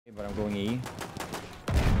But I'm going E.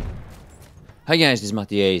 Hi guys, this is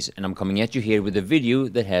MattiAce, and I'm coming at you here with a video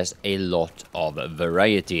that has a lot of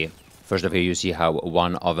variety. First off, here you see how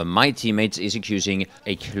one of my teammates is accusing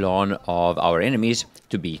a clan of our enemies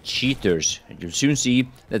to be cheaters. And you'll soon see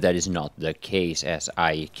that that is not the case, as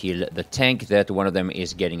I kill the tank that one of them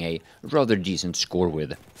is getting a rather decent score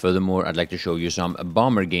with. Furthermore, I'd like to show you some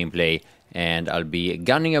bomber gameplay, and I'll be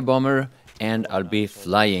gunning a bomber, and I'll be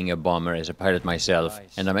flying a bomber as a pilot myself,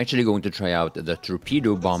 and I'm actually going to try out the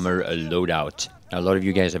torpedo bomber loadout. Now, a lot of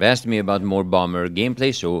you guys have asked me about more bomber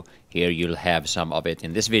gameplay, so here you'll have some of it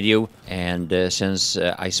in this video. And since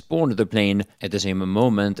I spawned the plane at the same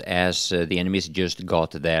moment as the enemies just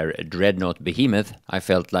got their dreadnought behemoth, I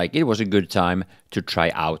felt like it was a good time to try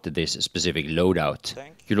out this specific loadout.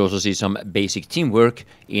 You'll also see some basic teamwork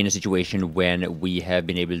in a situation when we have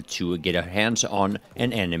been able to get our hands on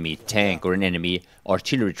an enemy tank or an enemy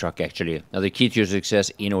artillery truck, actually. Now, the key to your success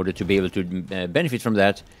in order to be able to benefit from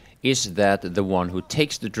that is that the one who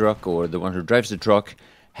takes the truck or the one who drives the truck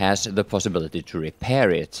has the possibility to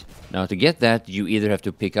repair it. Now, to get that, you either have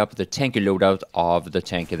to pick up the tanker loadout of the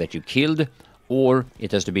tanker that you killed, or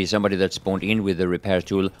it has to be somebody that spawned in with the repair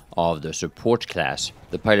tool of the support class.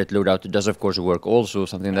 The pilot loadout does of course work also,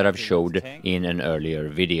 something that I've showed in an earlier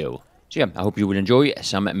video. So yeah, I hope you will enjoy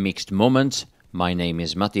some mixed moments. My name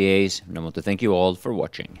is MattiAce, and I want to thank you all for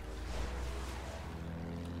watching.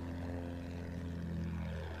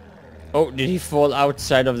 Oh, did he fall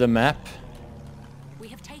outside of the map? We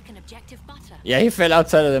have taken objective butter. Yeah, he fell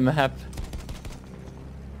outside of the map.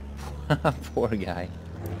 Poor guy.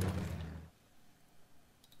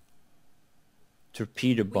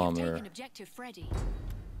 Torpedo bomber. We have taken objective Freddy.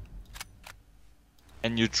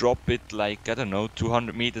 And you drop it like, I don't know,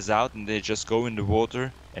 200 meters out, and they just go in the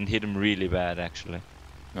water and hit them really bad, actually.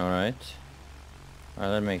 Alright.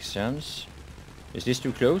 Alright, that makes sense. Is this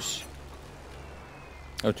too close?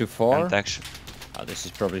 Oh, too far? And actually, Oh, this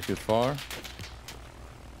is probably too far.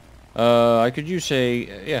 I could use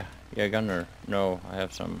a... yeah, gunner. No, I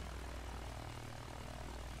have some...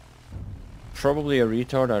 Probably a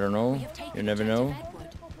retard, I don't know. You never know.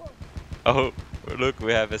 oh, look,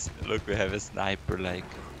 we have a sniper like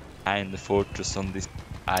behind the fortress on this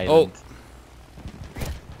island. Oh!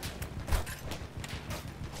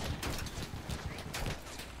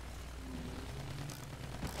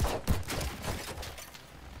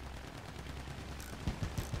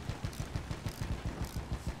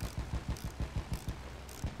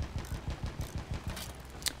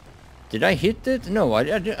 Did I hit it? No, I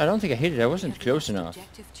don't think I hit it. I wasn't close enough.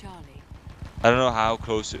 I don't know how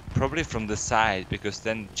close, probably from the side, because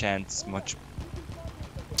then the chance much.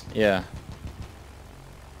 Yeah.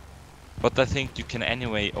 But I think you can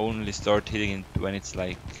anyway only start hitting it when it's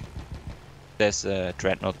like there's a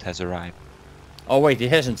dreadnought has arrived. Oh wait, it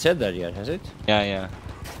hasn't said that yet, has it? Yeah.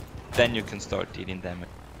 Then you can start hitting damage.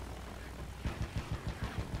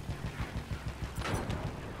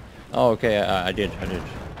 Oh, okay, I did.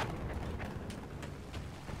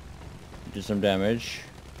 Did some damage.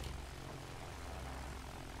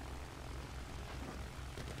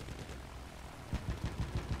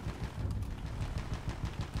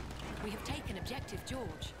 We have taken objective George.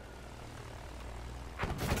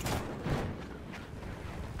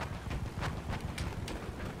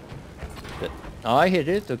 Oh, I hit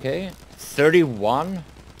it, okay. 31.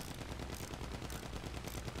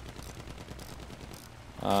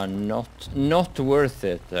 Not worth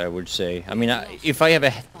it, I would say. I mean, if I have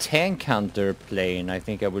a tank hunter plane, I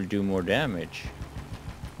think I will do more damage.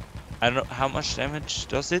 I don't know how much damage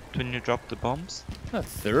does it when you drop the bombs.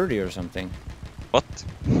 30 or something. What?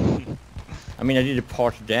 I mean, I did a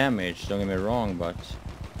part damage, don't get me wrong, but...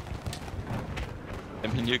 I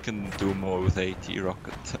mean, you can do more with AT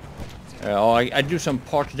rocket. I do some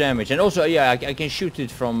part damage. And also, yeah, I can shoot it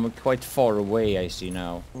from quite far away, I see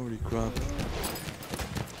now. Holy crap.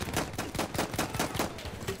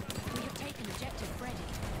 We have taken objective Freddy.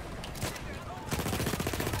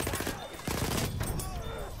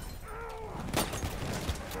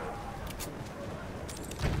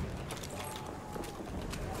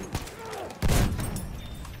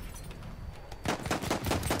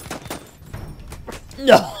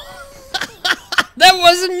 No! That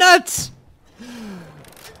was nuts!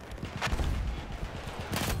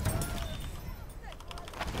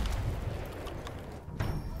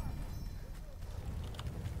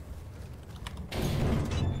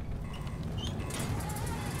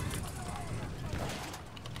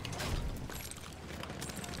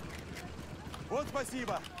 Вот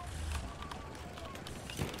спасибо.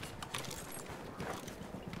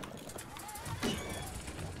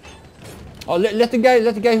 Oh, let the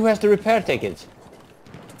guy who has the repair take it.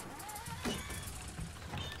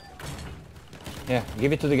 Yeah,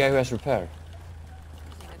 give it to the guy who has repair.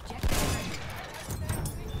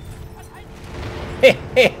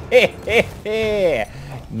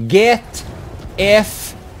 Get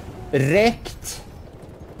F wrecked.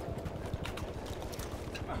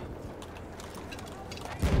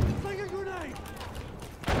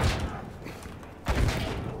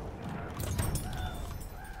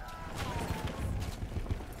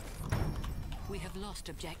 We have lost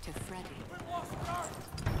objective Freddy.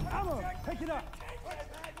 Ammo! Pick it up!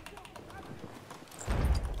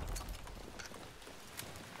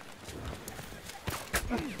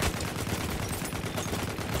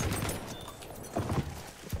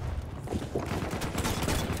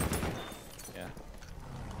 Yeah.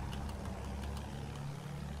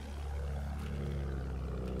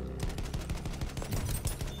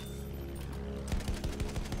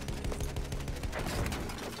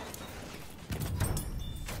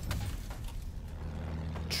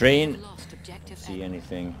 Train. Lost objective See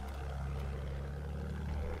anything?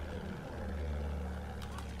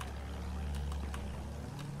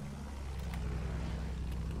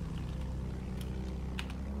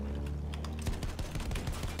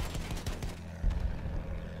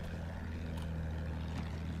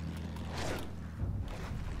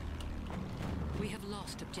 We have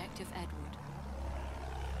lost objective Edward.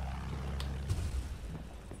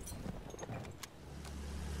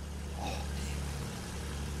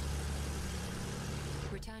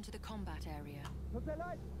 Return to the combat area. Tut mir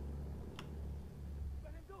leid!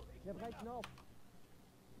 Wir brechen auf!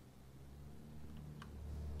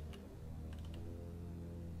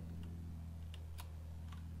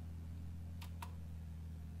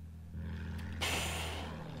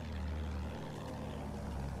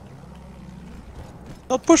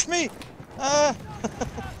 Don't push me! Ah!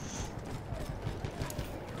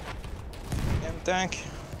 Damn tank.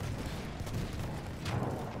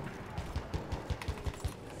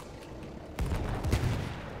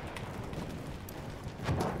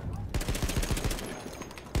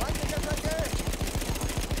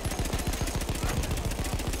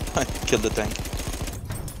 I killed the tank.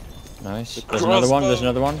 Nice. The There's another one. There's crossbow.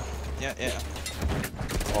 another one. Yeah, yeah.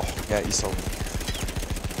 Oh, yeah, he saw me.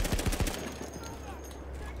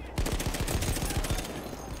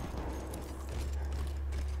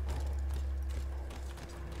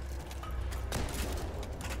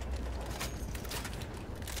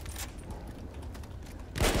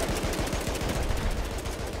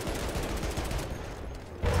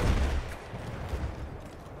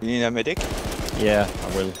 You need a medic? Yeah,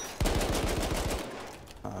 I will.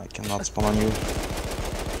 I cannot spawn on you.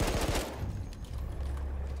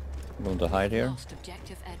 I'm going to hide here. Lost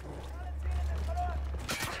objective Edward.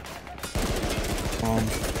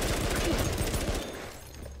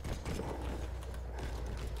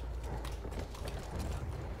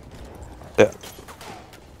 Yeah.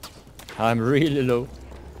 I'm really low.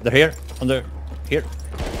 They're here. Under. Here.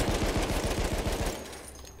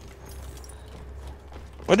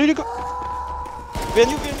 Where did you go? Where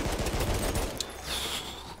you been?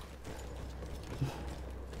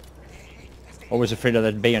 Always afraid of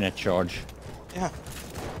that bayonet charge. Yeah.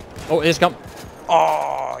 Oh, it's come.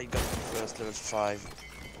 Oh, I got the first level 5.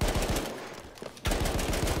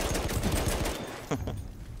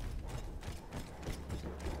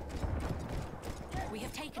 We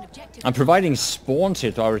have taken objective. I'm providing spawns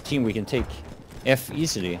here to our team. We can take F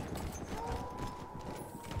easily.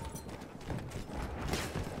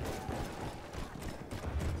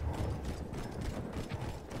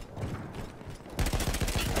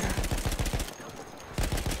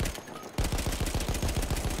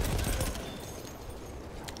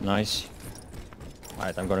 Nice.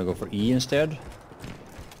 Alright, I'm gonna go for E instead.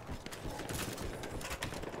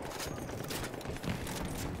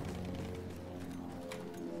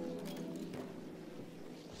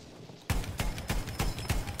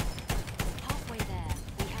 Halfway there,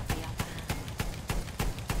 we have the upper hand.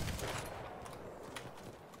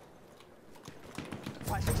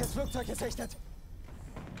 Feindliches Flugzeug gesichtet!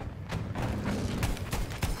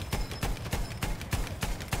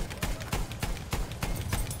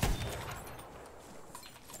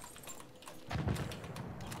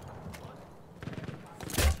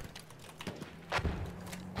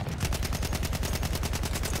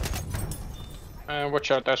 Watch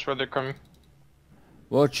out, that's where they're coming.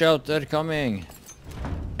 Watch out, they're coming.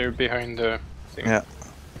 They're behind the thing. Yeah.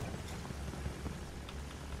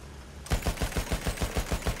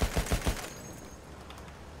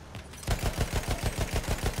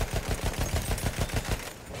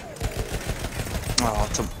 Oh,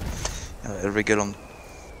 it's a rigger on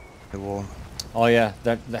the wall. Oh yeah,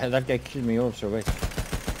 that guy killed me also, wait.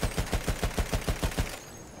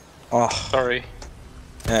 Oh, Sorry.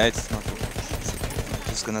 Yeah, it's not. I'm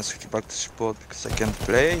just gonna switch back to support because I can't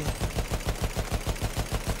play.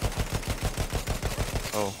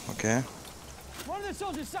 Oh, okay. One of the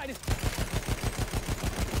soldiers sighted.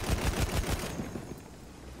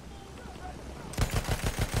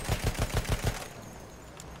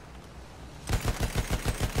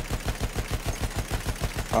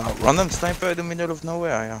 Random sniper in the middle of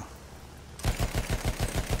nowhere, yeah.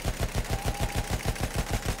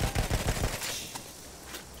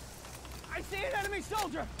 I see an enemy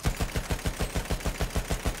soldier.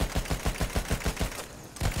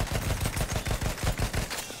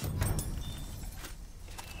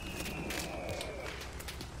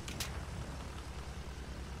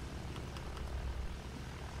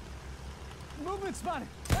 Movement spotted.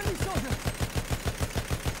 Enemy soldier.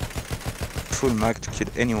 Full mag to kill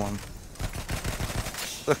anyone.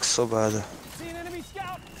 Looks so bad. See an enemy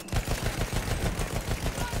scout.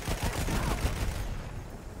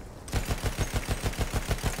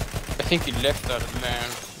 I think he left that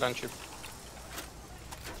land ship.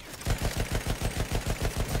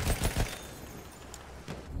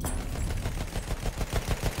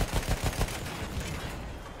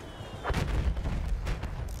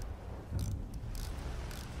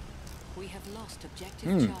 We have lost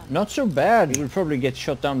objective Charlie. Not so bad. We'll probably get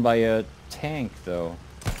shot down by a tank, though.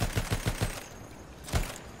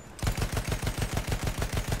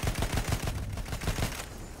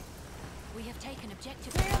 We have taken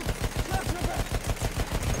objective Damn. Charlie. Left your back.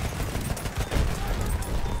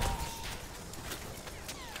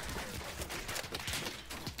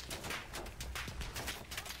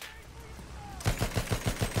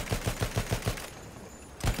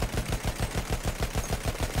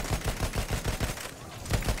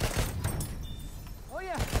 Oh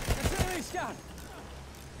yeah, that's an enemy scout.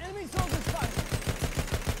 Enemy soldiers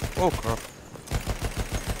fighting. Oh crap.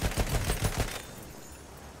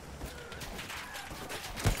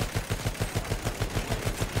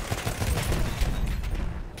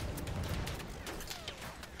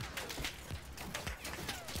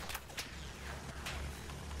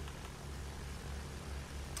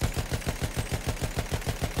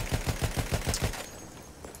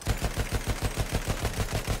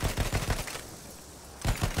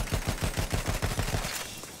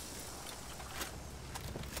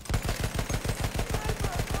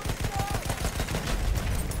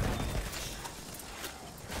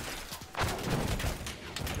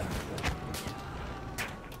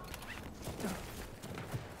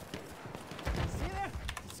 See there?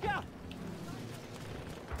 Scout.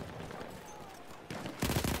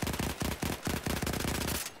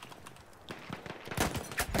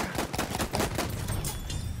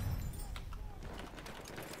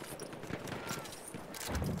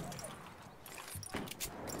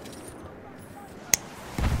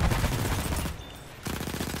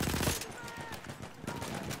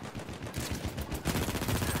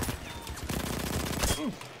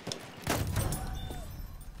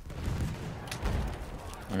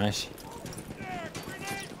 Oh, nice.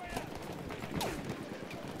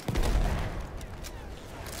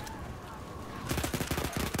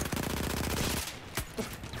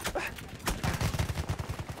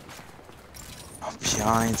 Oh,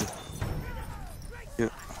 behind. Yeah.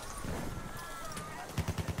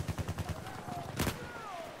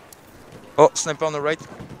 Oh, sniper on the right.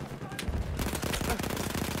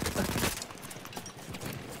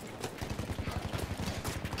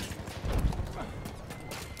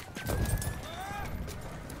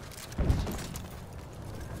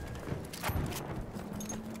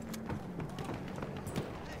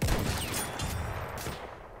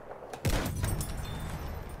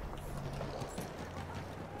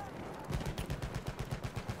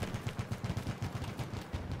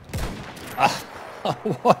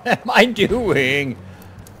 What am I doing?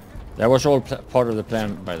 That was all part of the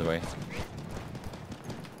plan, by the way.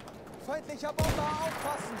 Feindlicher Bomber,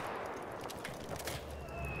 aufpassen.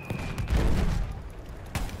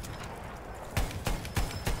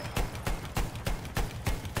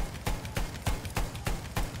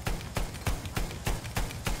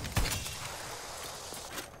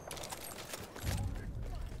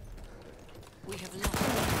 We have lost.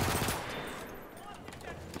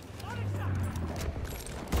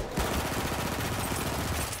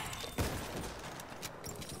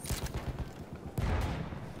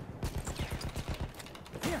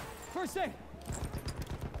 Hier, first aid.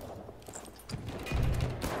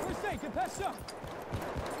 First aid, get past up.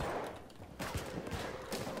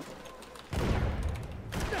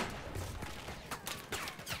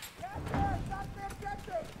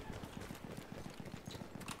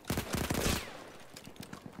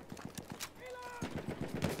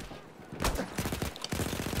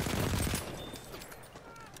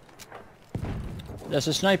 There's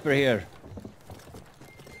a sniper here.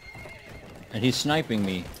 And he's sniping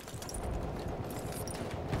me.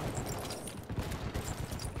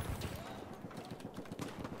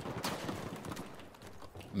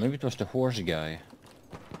 Maybe it was the horse guy.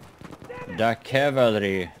 The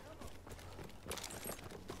cavalry.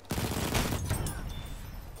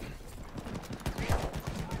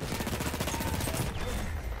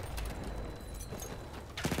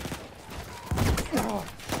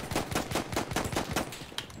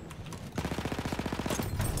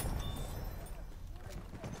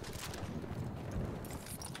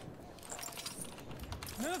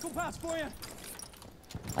 Medical pass for you.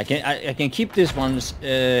 I can keep this one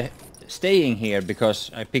staying here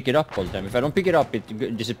because I pick it up all the time. If I don't pick it up,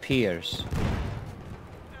 it disappears.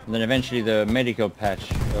 And then eventually the medical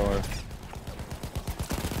patch or...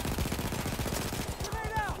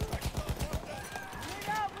 Grenade out. Grenade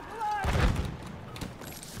out with blood.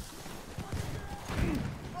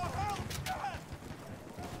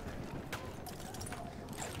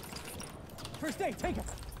 First aid, take it.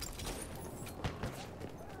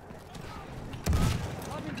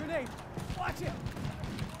 Lobbing grenade. Watch it.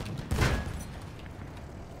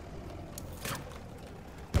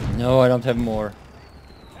 No, I don't have more.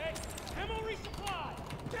 Hey, ammo resupply.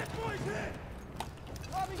 That boy's hit.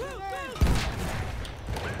 Lobbing grenade.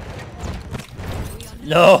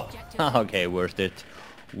 No! Okay, worth it.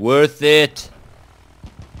 Worth it!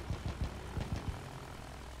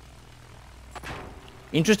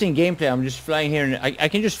 Interesting gameplay. I'm just flying here and I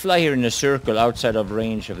can just fly here in a circle outside of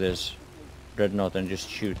range of this dreadnought and just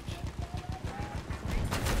shoot.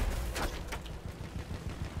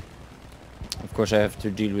 Of course I have to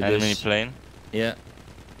deal with Enemy this. plane. Yeah.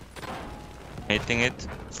 Hitting it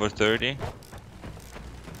for 30.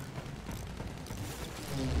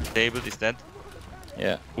 Disabled is dead.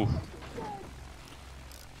 Yeah. Ooh.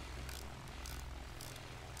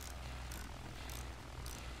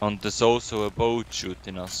 And there's also a boat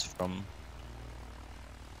shooting us from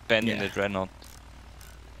bending Yeah. the dreadnought.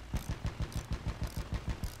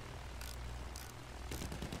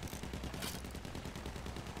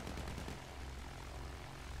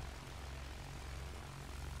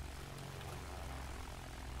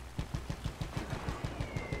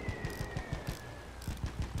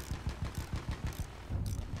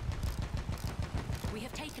 We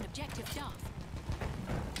have taken objective Duff.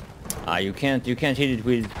 Ah, you can't hit it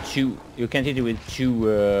with two. You can't hit it with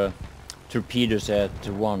two torpedoes at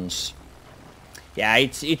once. Yeah,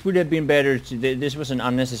 it would have been better to. This was an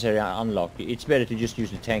unnecessary unlock. It's better to just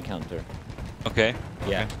use the tank hunter. Okay.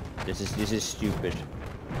 Yeah, this is stupid.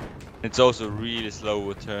 It's also really slow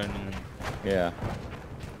with turning. Yeah,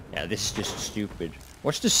 yeah, this is just stupid.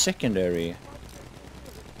 What's the secondary?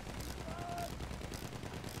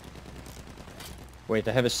 Wait,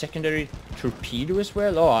 I have a secondary torpedo as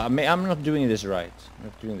well? Oh, I'm not doing this right. I'm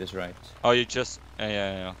not doing this right. Oh, you just...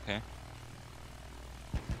 yeah, okay.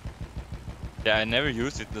 Yeah, I never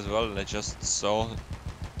used it as well, I just saw...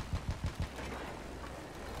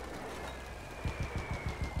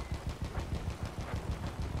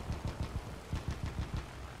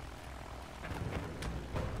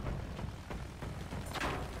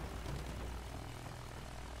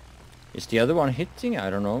 Is the other one hitting? I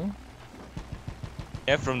don't know.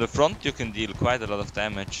 Yeah, from the front you can deal quite a lot of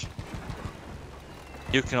damage.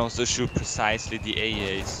 You can also shoot precisely the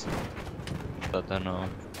AAs. But I don't know.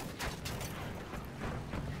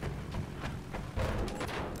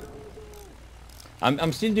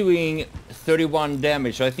 I'm still doing 31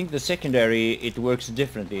 damage, so I think the secondary it works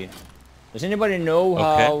differently. Does anybody know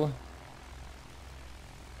Okay.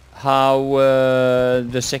 how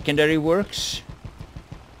the secondary works?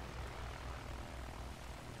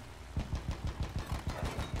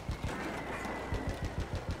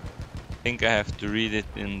 I think I have to read it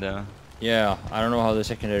in the... Yeah, I don't know how the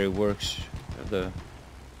secondary works. The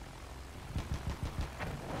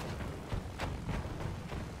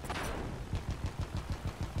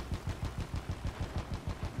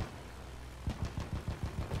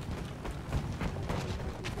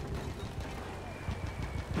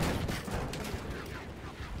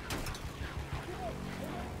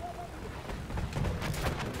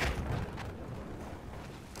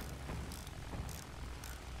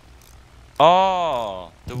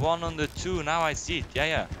Oh, the one on the 2, now I see it,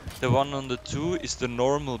 yeah. The one on the 2 is the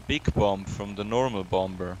normal big bomb from the normal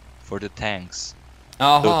bomber for the tanks.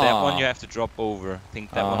 So that one you have to drop over. I think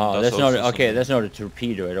that one does that's not also okay. something. That's not a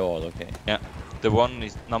torpedo at all. Okay. Yeah, the one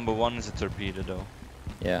is number 1 is a torpedo though.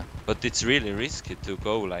 Yeah. But it's really risky to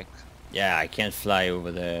go like. Yeah, I can't fly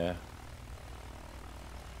over there.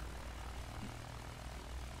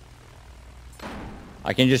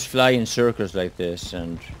 I can just fly in circles like this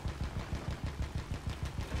and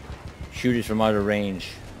shoot it from out of range.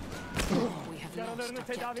 We have lost Yaralarını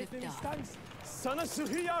tedavi objective etmeni Duff. ister misin? Sana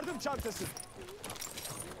sıhhi yardım çantası.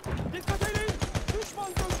 Dikkat edin. Düşman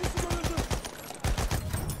gözcüsü görüldü.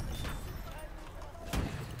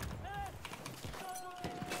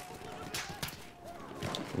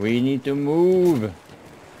 We need to move.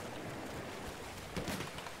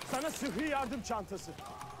 Sana sıhhi yardım çantası.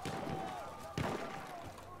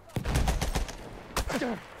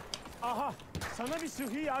 Aha, sana bir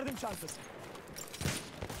sıhhi yardım çantası.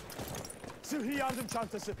 Sıhhi yardım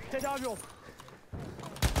çantası, tedavi ol.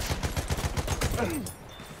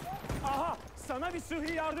 Aha, sana bir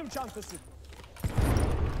sıhhi yardım çantası.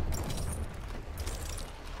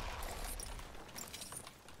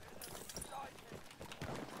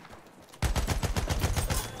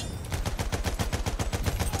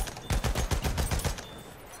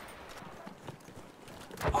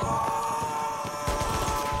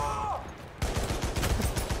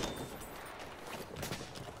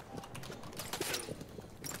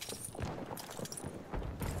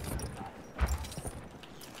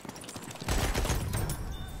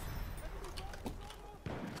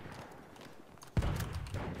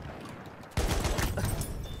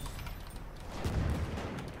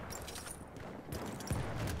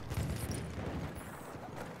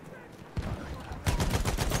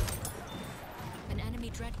 An enemy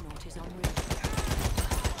dreadnought is en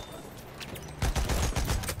route.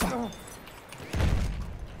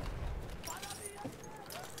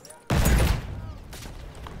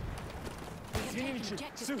 We have Senin taken için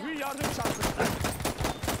objective sıhhi Duff. yardım çantası.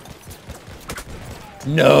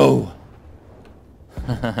 No!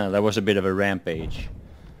 That was a bit of a rampage.